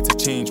expect me to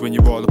change when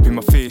you're all up in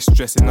my face?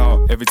 Stressing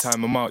out, every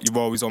time I'm out,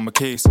 you're always on my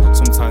case.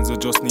 Sometimes I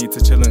just need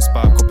to chill and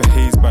spark up a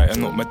haze,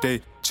 brighten up my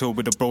day. Chill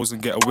with the bros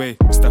and get away.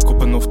 Stack up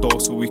enough dough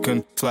so we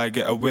can fly,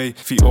 get away.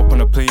 Feet up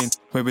on a plane,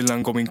 where we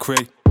land going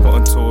cray. But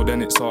until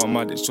then it's all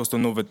mad, it's just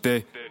another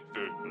day.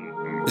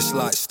 It's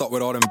like, stop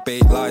with all them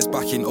bait lies.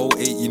 Back in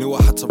 08, you knew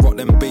I had to rock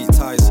them bait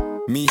ties.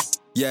 Me,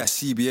 yeah,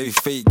 CBA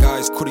fake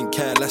guys, couldn't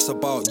care less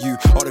about you.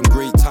 All them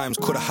great times,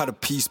 could've had a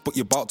piece, but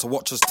you're about to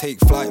watch us take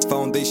flight.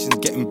 Foundations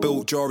getting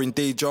built during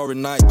day,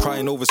 during night.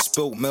 Crying over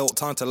spilt milk,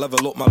 time to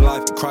level up my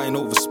life. Crying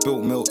over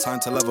spilt milk, time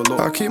to level up.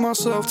 I keep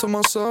myself to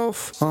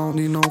myself, I don't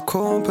need no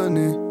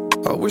company.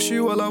 I wish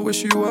you well, I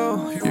wish you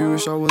well. You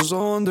wish I was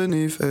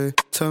underneath, ayy.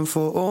 10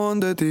 foot on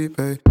the deep,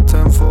 ayy.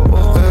 10 foot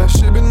on, ayy.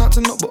 She been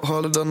acting up, but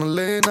harder than a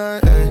late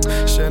night,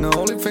 ayy. She ain't the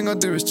only thing I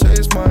do is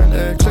chase mine,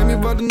 ayy. Claim me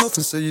bad enough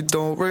and say you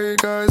don't rate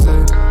guys,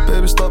 ayy.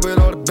 Baby, stop with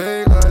all the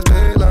big lies,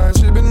 big lies.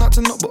 She been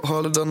acting up, but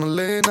harder than a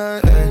late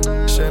night,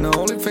 ayy. She ain't the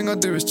only thing I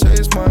do is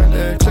chase mine,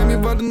 ayy. Claim me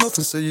bad enough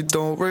and say you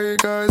don't rate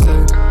guys,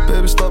 ayy.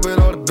 Baby, stop with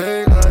all the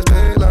big lies,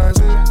 big lies.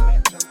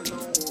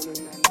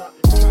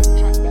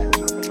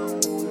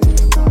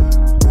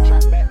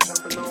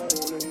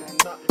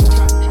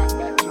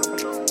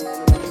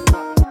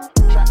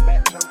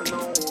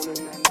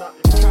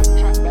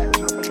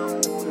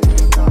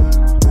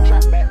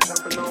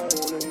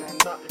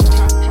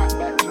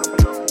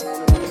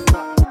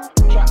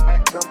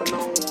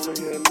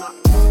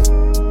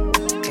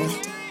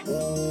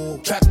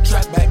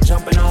 Trap back,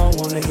 jumping on,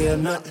 wanna hear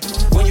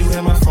nothing. When you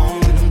hear my phone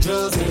with them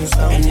drugs in your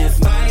stomach. And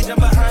if I ain't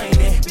jump behind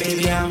it,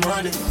 baby, I'm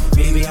running.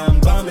 Baby, I'm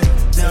bumming.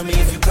 Tell me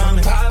if you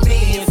coming. Pop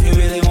me if you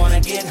really wanna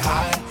get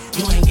high.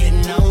 You ain't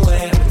getting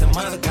nowhere with them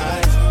other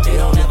guys. They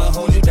don't ever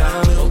hold you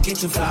down, they don't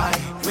get you fly.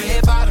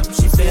 Red bottom,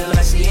 she feel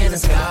like she in the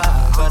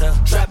sky.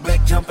 But trap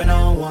back, jumping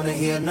on, wanna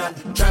hear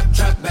nothing.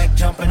 Trap back,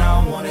 jumping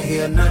on, wanna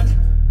hear nothing.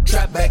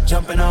 Trap back,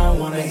 jumping on,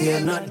 wanna hear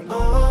nothing.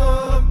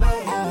 Oh,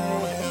 baby.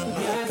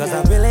 Cause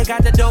I really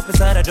got the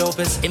dopest of the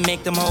dopest. It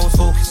make them hoes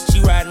focus. She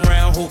riding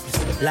around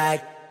hopeless.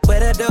 Like, where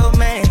the dope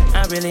man?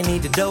 I really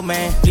need the dope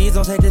man. Please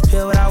don't take this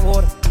pill without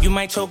water. You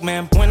might choke,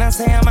 man. When I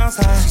say I'm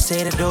outside, she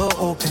say the door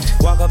open.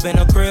 Walk up in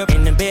her crib,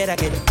 in the bed, I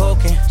get the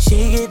poking.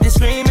 She get the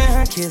screaming,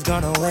 her kids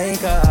gonna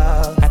wake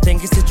up. I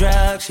think it's the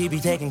drug she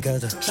be taking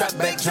cause of trap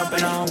back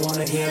jumping on,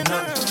 wanna hear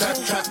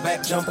nothing. Trap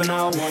back jumping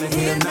on, wanna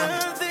hear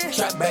nothing.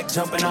 Trap back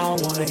jumping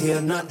on, wanna hear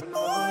nothing.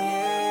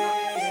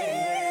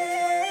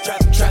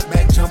 Trap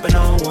back jumping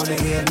on,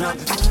 wanna hear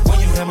nothing. When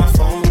you hear my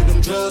phone with them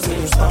drugs in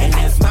your stomach. And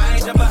if I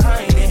ain't jump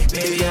behind it,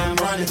 baby, I'm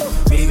running.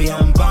 Baby,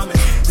 I'm bumming.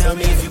 Tell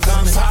me if you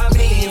coming. Pop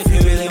me if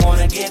you really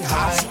wanna get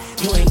high.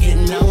 You ain't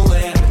getting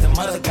nowhere with them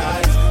other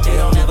guys. They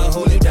don't ever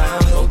hold you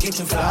down, they don't get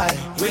you fly.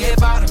 Red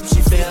bottom,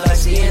 she feel like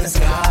she in the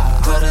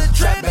sky. But a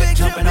trap back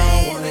jumping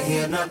on, wanna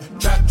hear nothing.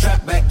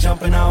 Trap back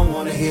jumping on,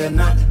 wanna hear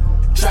nothing.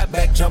 Trap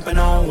back jumping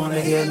on, wanna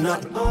hear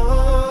nothing.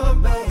 Oh,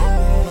 baby.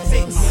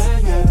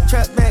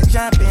 Trap back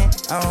jumping,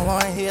 I don't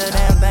wanna hear a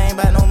damn thing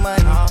about no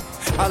money.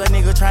 All a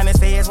nigga tryna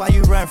say is why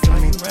you run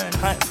from me,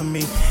 hunt for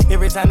me.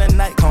 Every time the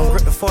night come,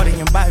 grip the 40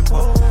 and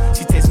Bible.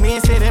 She text me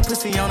and said that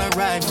pussy on the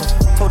rival.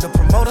 Told the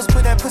promoters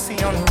put that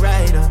pussy on the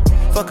rider.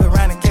 Fuck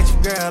around and catch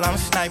you, girl, I'm a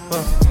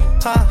sniper.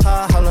 Ha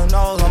ha, hollow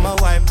nose, I'm a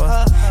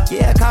wiper.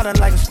 Yeah, I caught her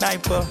like a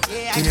sniper.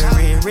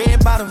 Yeah,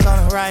 red bottoms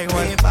on the right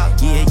one.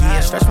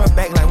 Yeah, stretch my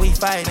back like we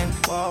fighting.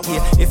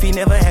 Yeah, if he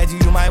never had you,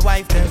 you my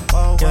wife then.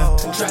 Yeah.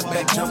 Trap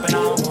back jumping, I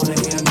don't wanna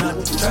hear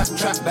nothing.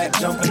 Trap back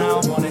jumping, I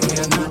don't wanna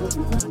hear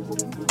nothing.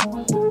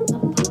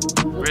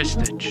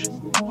 Ristage.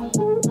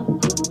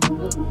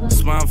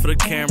 Smile for the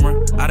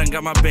camera, I done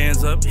got my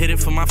bands up. Hit it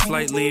for my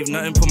flight leave,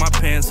 nothing put my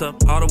pants up.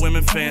 All the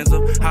women fans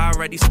up, how I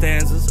write these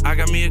stanzas. I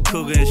got me a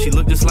cougar and she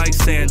look just like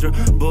Sandra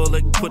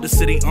Bullock, put the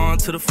city on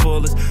to the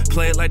fullest.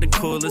 Play it like the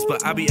coolest,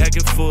 but I be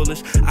acting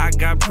foolish. I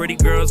got pretty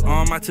girls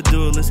on my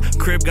to-do list.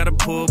 Crib got a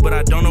pool, but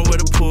I don't know where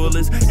the pool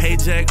is. Hey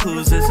Jack,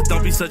 who's this?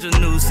 Don't be such a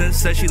nuisance.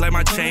 Said she like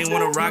my chain,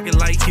 wanna rock it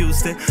like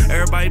Houston.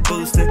 Everybody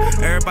boosting,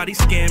 everybody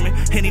scamming.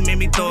 Henny made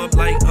me throw up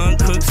like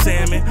uncooked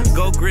salmon.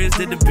 Go Grizz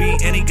did the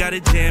beat and he got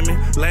it jamming.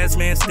 Last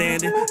man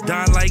standing,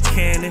 Don shine like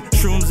cannon.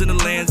 Shrooms in the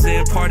Land's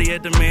End, party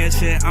at the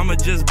mansion. I'ma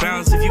just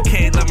bounce if you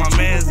can't let my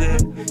mans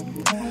in.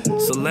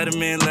 So let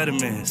him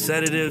in,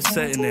 sedative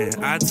setting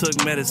in. I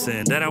took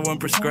medicine that I won't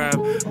prescribe,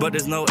 but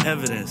there's no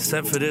evidence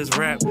except for this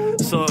rap,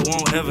 so it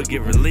won't ever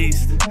get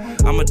released.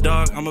 I'm a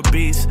dog, I'm a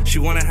beast. She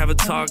wanna have a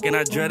talk and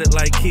I dread it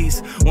like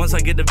Keith. Once I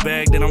get the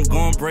bag, then I'm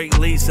gon' break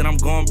lease, and I'm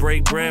gon'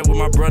 break bread with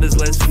my brothers,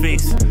 let's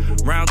feast.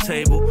 Round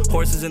table,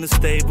 horses in the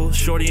stable,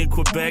 shorty in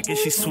Quebec and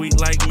she sweet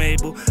like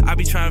Mabel. I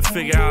be trying to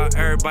figure out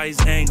everybody's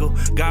angle.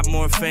 Got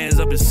more fans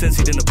up in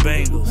Cincy than the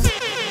Bengals.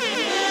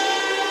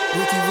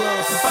 Ricky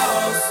Ross,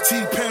 Boss,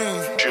 T-Pain.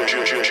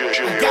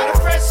 I got a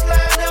fresh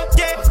line up,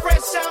 yeah,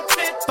 fresh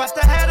outfit. But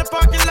I had a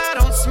parking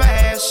lot on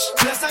Smash.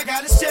 Plus I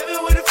got a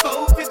 7 with a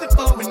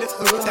 454 in the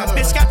hood. That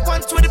bitch got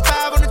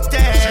 125 on the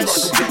dash.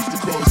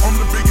 I'm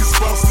the biggest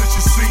boss that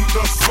you seen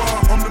thus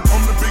far. I'm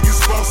the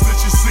biggest boss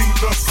that you seen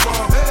thus far.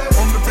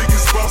 I'm the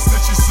biggest boss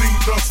that you seen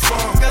thus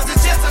far. Cause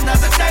it's just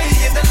another day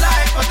in the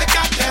life of the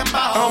goddamn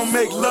boss. I don't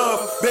make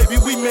love,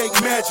 baby, we make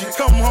magic.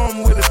 Come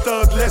home with a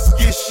thug, let's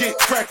get shit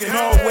cracking.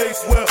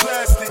 Always well,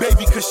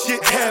 baby, cause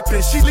shit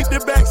happens. She leaked the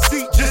back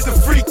seat, just a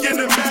freak in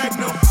the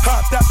Magnum.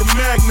 Hopped out the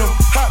Magnum,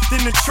 hopped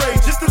in the tray,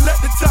 just to let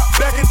the top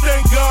back and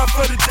thank God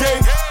for the day.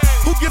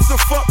 Who gives a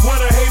fuck what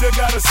a hater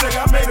gotta say?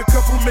 I made a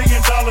couple $1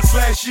 million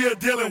last year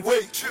dealing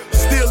weight.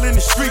 Still in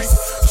the streets,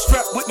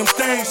 strapped with them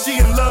things. She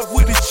in love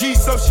with a G,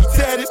 so she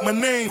tatted my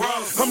name.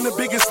 I'm the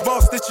biggest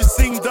boss that you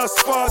seen thus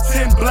far.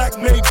 10 black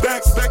made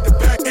backs back to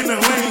back in the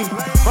lane.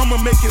 I'ma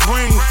make it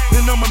rain,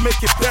 then I'ma make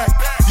it back.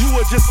 You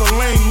are just a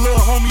lame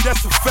little homie,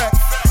 that's a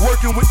fact.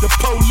 Working with the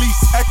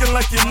police, acting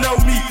like you know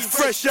me.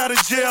 Fresh out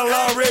of jail,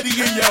 already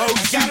in your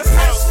OG. Got a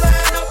fresh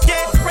line up,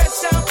 yeah,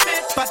 fresh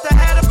outfit. But I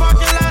had a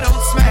parking lot on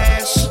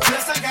Smash.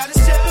 Plus I got a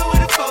 7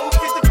 with a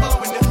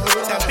 454 in the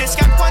hood. That bitch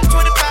got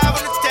 125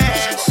 on the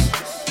dash.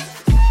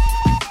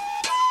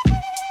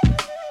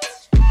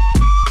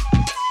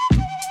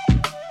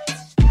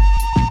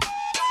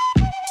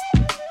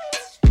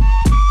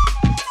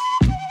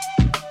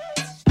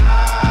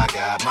 I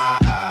got my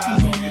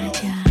eyes on you.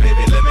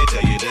 Baby, let me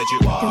tell you that you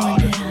are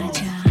the truth.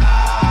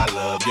 I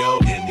love your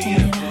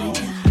Indian food.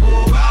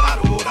 Oh,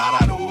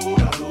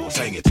 da-da-do.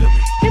 Sing it to me.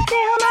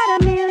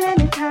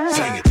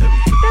 Sing it to me.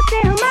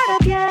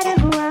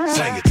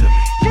 Sing it to me.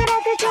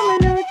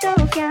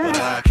 But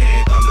I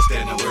can't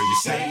understand the word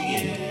you're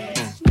saying.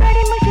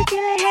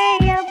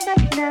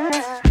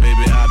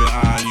 Baby, I've been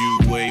eyeing you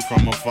way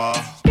from afar.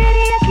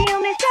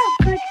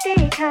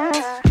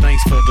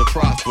 Thanks for the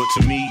props, but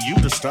to me, you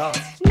the star.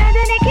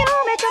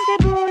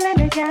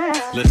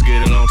 Let's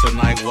get it on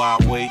tonight while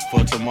I wait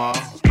for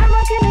tomorrow. Come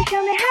on, can you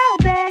show me how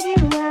bad you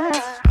are?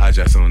 I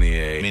just only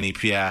a mini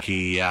Kia.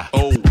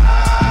 Oh,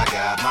 I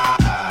got my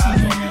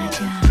eyes on you.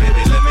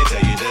 Baby, let me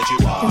tell you that you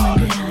are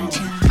the truth.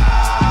 I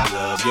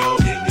love your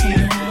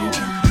Indian food.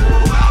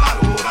 Oh,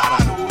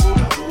 da-da-do.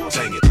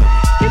 Sing it to me.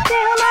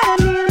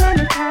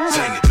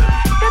 Sing it to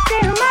me.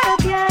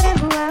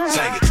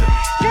 Sing it to me.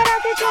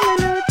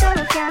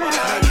 But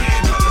I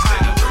can't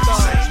understand the word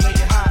you're saying. Make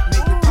it hot,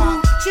 make it pop.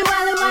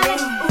 Chihuahua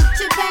wale, ooh,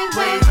 bang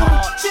bang,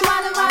 ooh.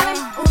 Chihuahua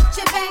wale, ooh,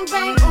 bang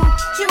bang, ooh.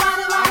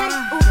 Chihuahua wale,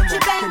 ooh,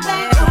 bang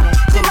bang, ooh.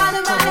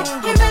 Chihuahua wale,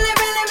 he really,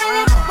 really,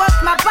 really work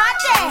my body.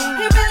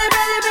 He really,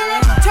 really,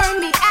 really turn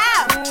me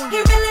out. He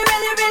really,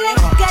 really, really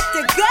get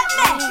the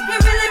goodness. He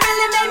really,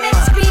 really made me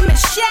scream and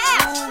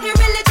shout. He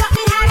really taught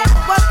me how to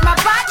work my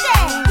body.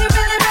 He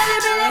really, really,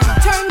 really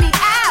turn me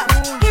out.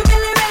 He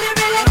really, really,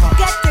 really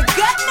get the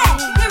goodness.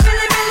 He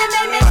really, really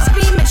made me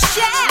scream and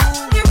shout.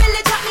 He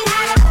really taught me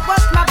how to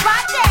work my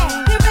body.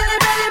 He really,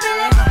 really,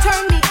 really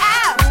turn me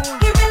out.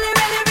 He really,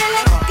 really,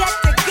 really get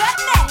the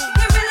goodness.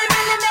 He really,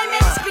 really made me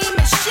scream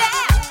and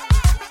shout.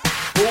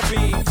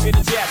 Boobies in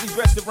a Japanese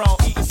restaurant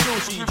eating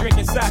sushi,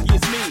 drinking sake,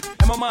 it's me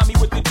and my mommy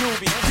with the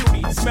doobie,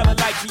 cutie, smelling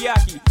like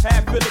Miyaki,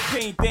 half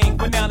Philippine thing,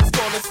 but now let's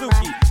call it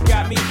Suki.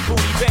 Got me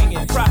booty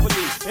banging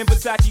properly in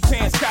Versace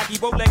pants, cocky,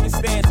 bow-legged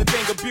stands, a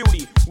thing of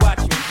beauty. Watch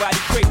me, body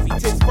crazy,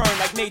 tits firm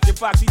like nature,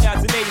 foxy, not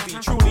a navy.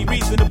 Truly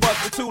reason to bust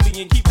the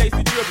toolie and keep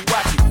lacing jewelry.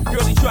 Watch it,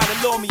 girlie try to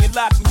lure me and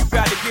lock me. You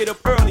gotta get up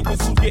early,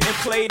 cause who's getting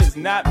played is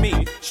not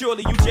me.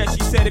 Surely you just,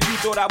 she said, if you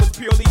thought I was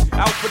purely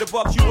out for the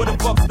bucks, you would've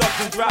bucked up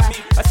and dropped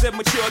me. I said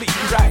maturely,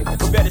 you right,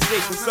 but better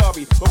safe than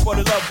sorry. Before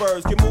the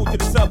lovebirds can move to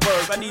the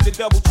suburbs, I need to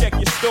double check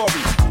your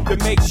story to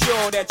make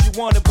sure that you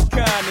one of a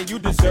kind and you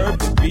deserve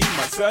to be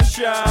my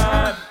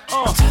sunshine.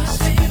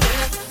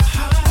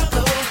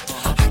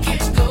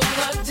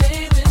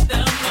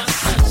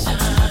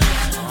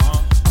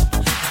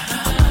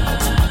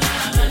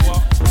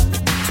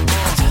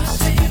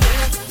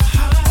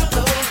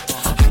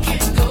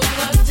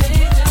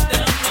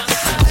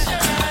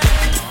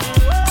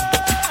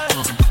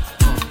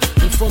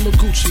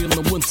 Gucci in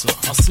the winter,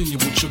 I see you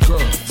with your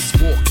girls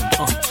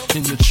walking,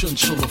 in your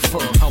chinchilla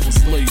fur. I was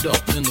laid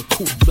up in the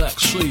cool black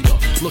shader,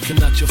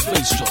 looking at your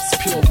face just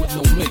pure with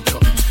no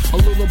makeup. A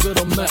little bit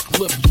of MAC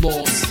lip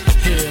gloss,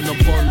 hair in a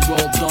bun,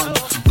 well done.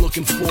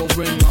 Looking for a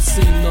ring, I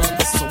see none,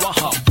 so I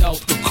hopped out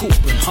the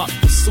coupe and hot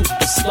pursuit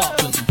was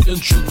stopping.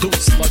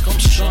 Introduced like I'm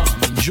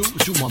shining,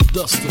 you my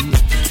destiny.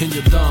 In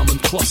your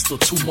diamond cluster,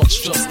 too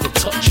much just to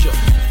touch ya.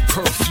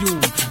 Perfume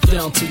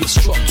down to your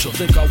structure.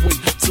 Think I wait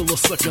till the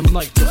second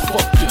night to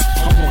fuck ya.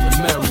 I wanna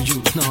marry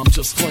you, nah I'm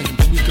just playing.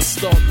 But we can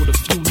start with a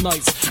few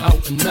nights out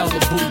in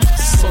Malibu,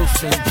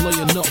 surfing,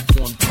 laying up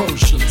on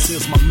Persians.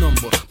 Here's my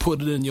number,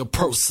 put it in your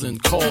purse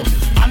and call me.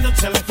 On the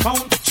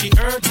telephone, she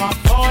heard my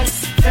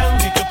voice. Tell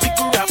me to pick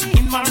her up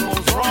in my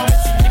Rolls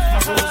Royce. If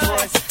my Rolls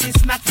Royce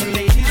is not for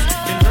ladies,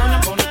 then girl,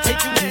 I'm gonna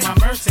take you in my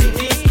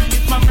Mercedes.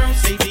 If my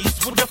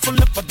Mercedes would have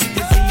full up of the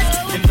disease,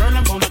 then girl,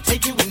 I'm gonna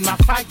take you in my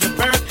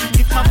Firebird.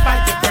 If my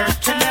Firebird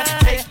cannot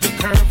take the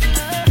curve,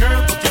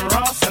 girl, put your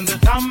ass on the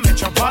dumb at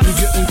your bus. We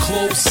getting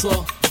closer.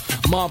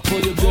 My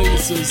player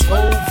days is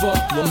over.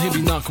 Well,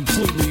 maybe not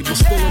completely, but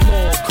still in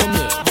all, come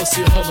here, let's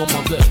your head on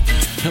my bed.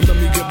 And let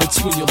me get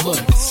between your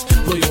legs,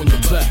 lay on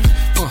your back,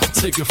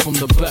 take it from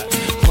the back,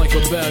 like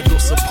a bad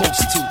girl's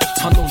supposed to.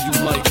 I know you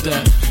like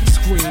that.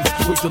 Scream,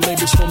 wake the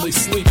neighbors from they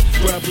sleep.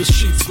 Grab the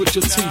sheets with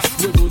your teeth,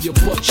 wiggle your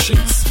butt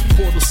cheeks.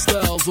 Pour the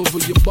styles over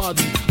your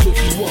body, lift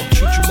you up,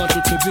 treat you like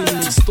a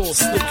convenience store,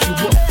 slip you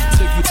up,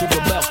 take you to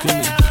the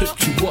balcony, pick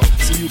you up,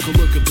 so you can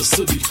look at the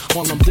city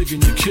while I'm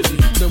digging your kitty.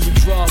 Then we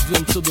drive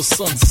into the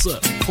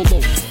sunset, pull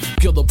over,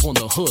 get up on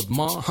the hood,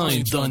 ma,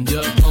 I ain't done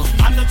yet.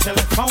 On the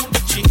telephone,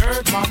 she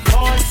heard my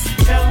voice.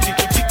 Tell me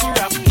to pick her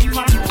up in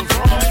my Rolls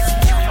Royce.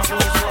 My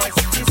Rolls Royce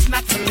is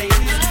not for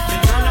ladies,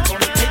 then girl, I'm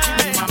gonna take you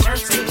in my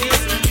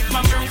Mercedes. If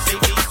my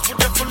Mercedes would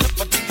have full up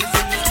of the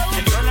disease,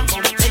 then girl, I'm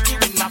gonna take you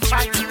in my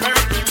Firebird.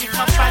 If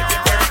my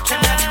Firebird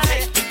cannot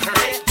take the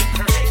curve.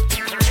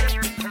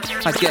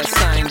 I guess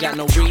I ain't got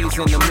no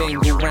reason to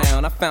mingle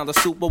round. I found a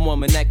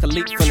superwoman that could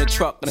leap from the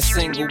truck in a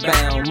single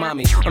bound.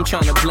 Mommy, I'm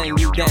trying to bling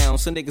you down,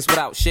 so niggas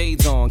without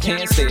shades on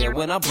can't stare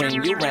when I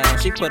bring you round.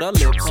 She put her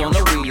lips on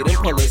the weed and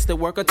pull it to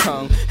work her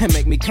tongue and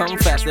make me come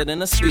faster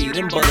than a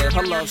speeding bullet.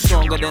 Her love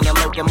stronger than a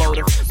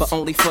locomotive, but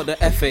only for the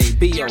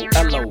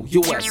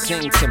FABOLOUS.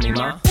 Sing to me,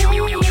 ma.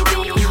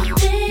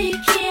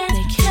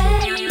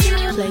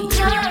 They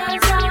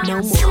can't play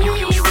no more.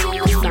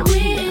 I'm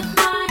here.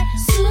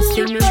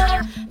 See me?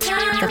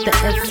 Got the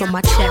F on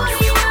my chest.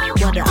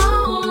 What up?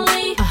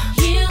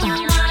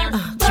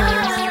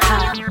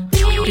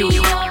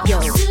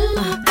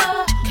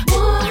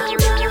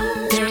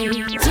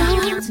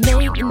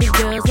 Making the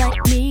girls like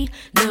me,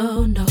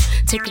 no.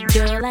 Take a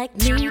girl like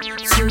me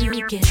to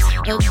get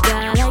a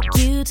guy like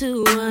you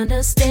to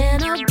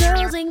understand. Our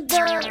girls ain't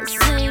the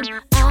same.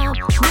 I'm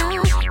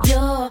not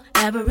your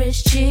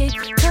average chick,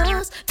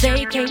 cause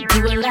they can't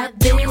do it like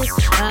this.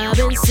 I've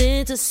been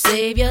sent to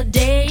save your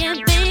day,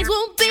 and things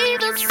won't be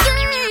the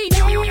same.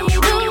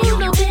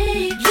 No,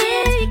 they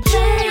can't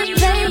play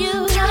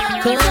you,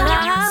 cause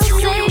I'll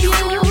save you.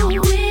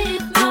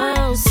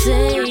 I'll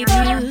save you.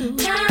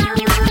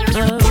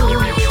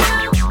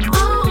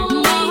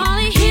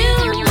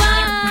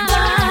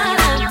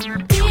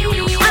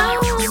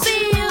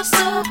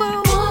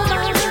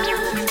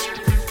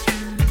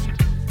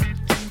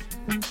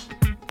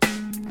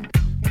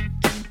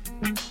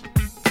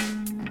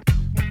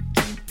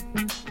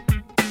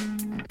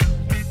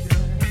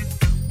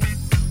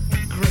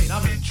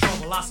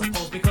 I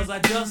suppose, because I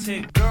just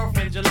hit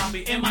girlfriend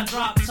jalopy in my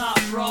drop top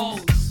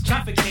rolls.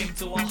 Traffic came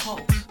to a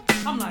halt.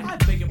 I'm like, I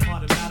beg your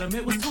pardon, madam,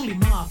 it was totally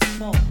my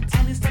fault.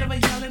 And instead of a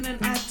yelling and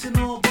acting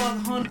all bug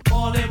hunt,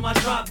 all in my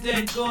drop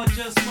dead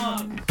gorgeous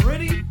mug.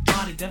 Pretty,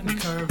 body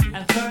definitely curvy.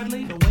 And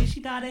thirdly, the way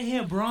she dyed her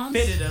hair bronze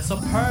fitted her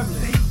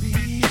superbly.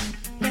 Baby,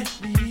 let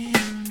me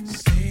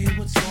say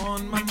what's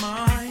on my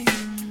mind.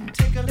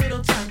 Take a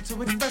little time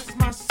to express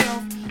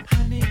myself.